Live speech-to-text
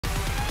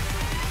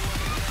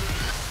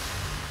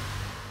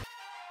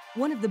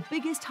One of the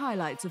biggest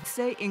highlights of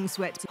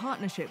Suet's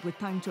partnership with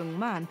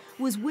Tang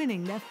was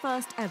winning their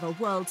first ever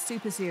World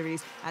Super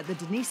Series at the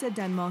DANISA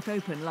Denmark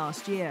Open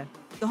last year.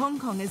 The Hong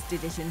Kongers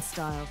did it in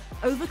style,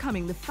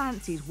 overcoming the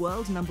fancied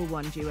world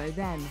 #1 duo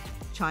then,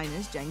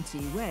 China's Zheng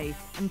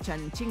and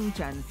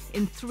Chen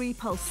in 3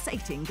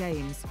 pulsating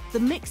games. The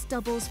mixed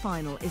doubles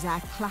final is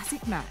our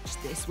classic match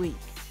this week.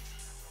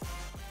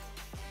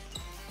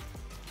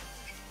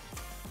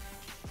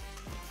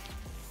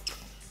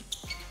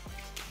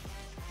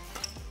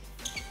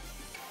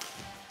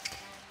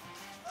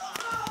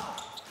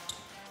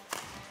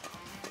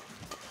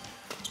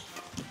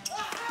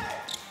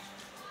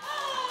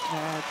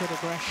 Good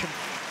aggression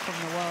from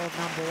the world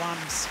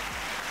 #1s.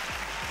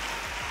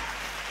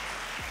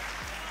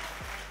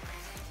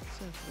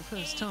 So for the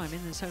first time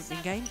in this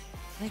opening game,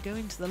 they go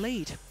into the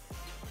lead.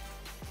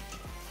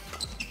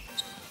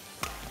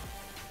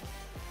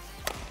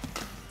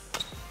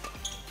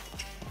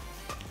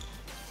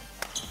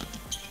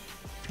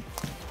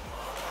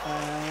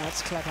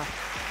 That's clever.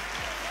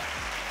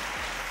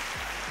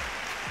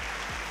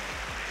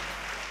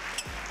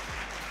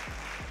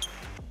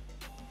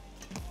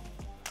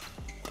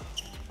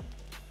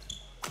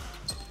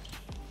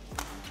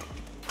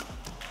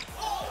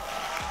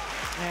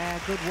 Yeah,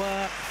 good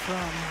work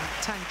from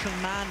Tang.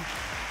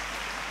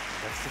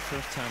 That's the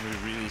first time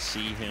we really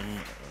see him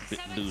a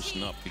bit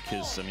loosen up,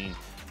 because I mean,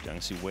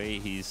 Zheng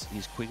Suet,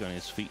 he's quick on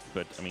his feet,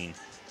 but I mean,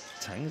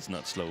 Tang is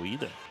not slow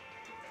either.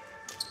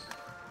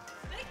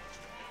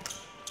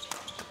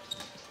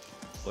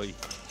 Oi,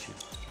 shit.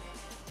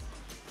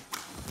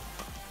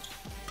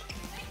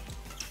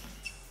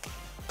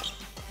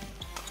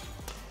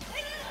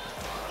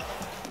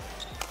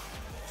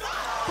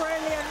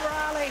 Brilliant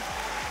rally.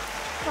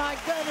 My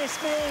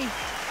goodness me.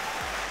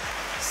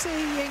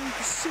 Ying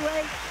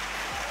Suet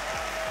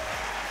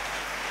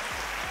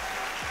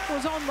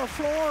was on the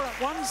floor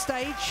at one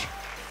stage.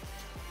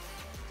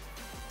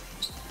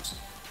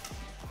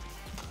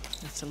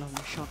 That's a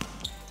lovely shot.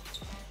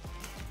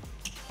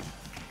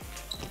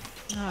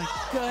 My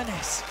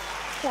goodness,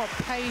 what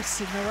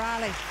pace in the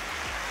rally.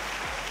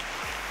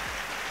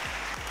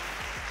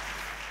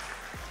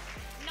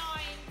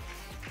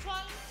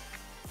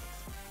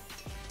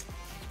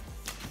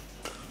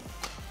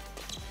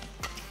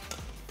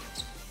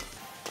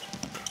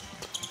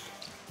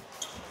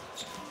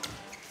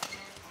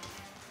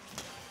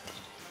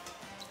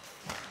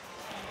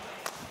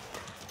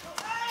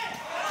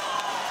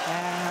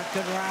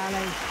 Good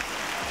rally.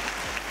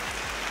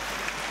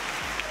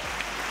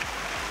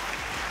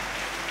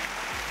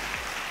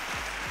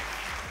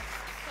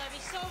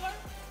 Service over.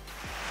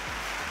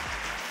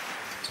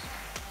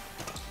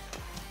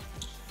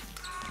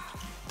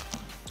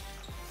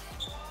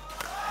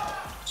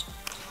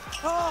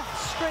 Oh,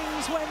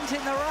 strings went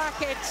in the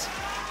racket,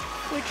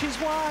 which is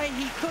why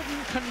he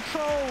couldn't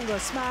control the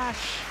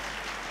smash.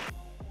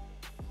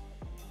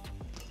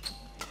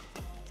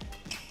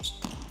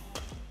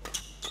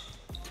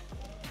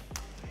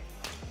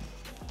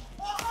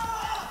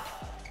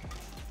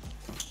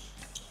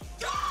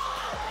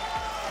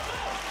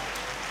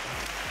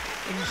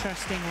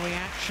 Interesting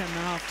reaction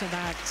after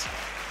that,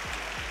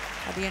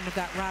 at the end of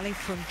that rally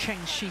from Chen.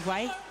 50.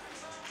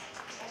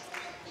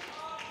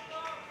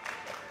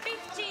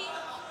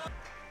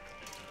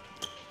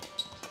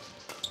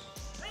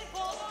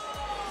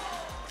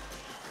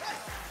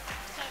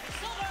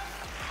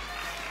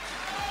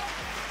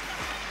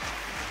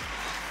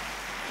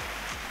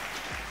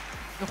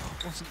 Oh,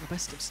 wasn't the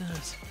best of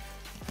serves.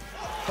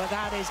 But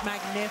that is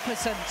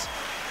magnificent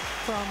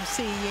from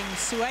Ying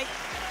Suet.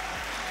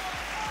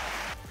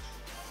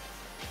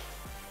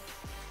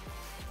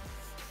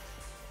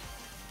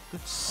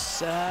 Good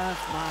serve,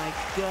 my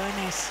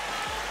goodness.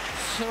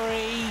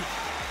 3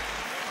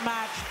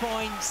 match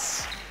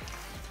points.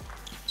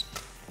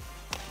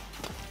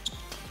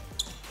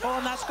 Oh,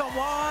 and that's gone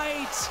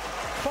wide.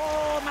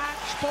 4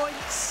 match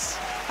points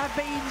have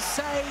been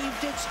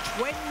saved. It's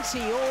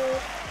 20 all.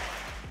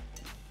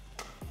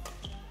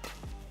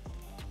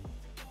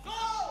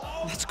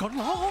 That's gone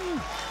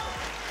long.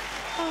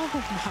 Oh,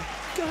 my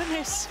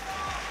goodness.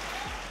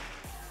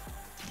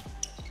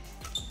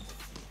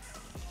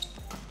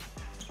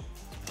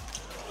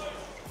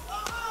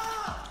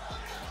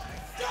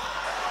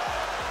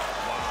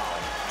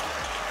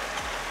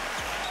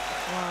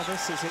 Wow,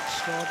 this is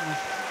extraordinary.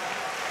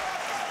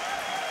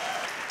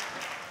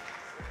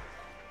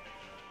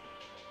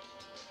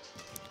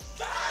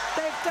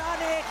 They've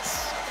done it!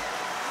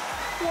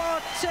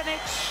 What an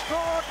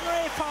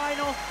extraordinary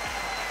final.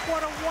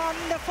 What a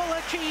wonderful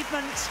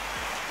achievement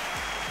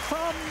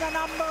from the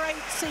 #8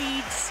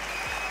 seeds.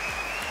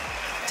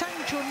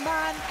 Tang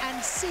and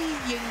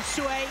Ying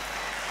Suet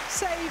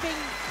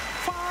saving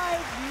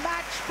 5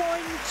 match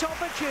point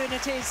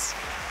opportunities,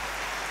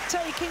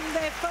 taking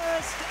their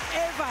first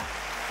ever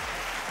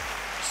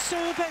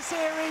Super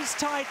Series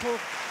title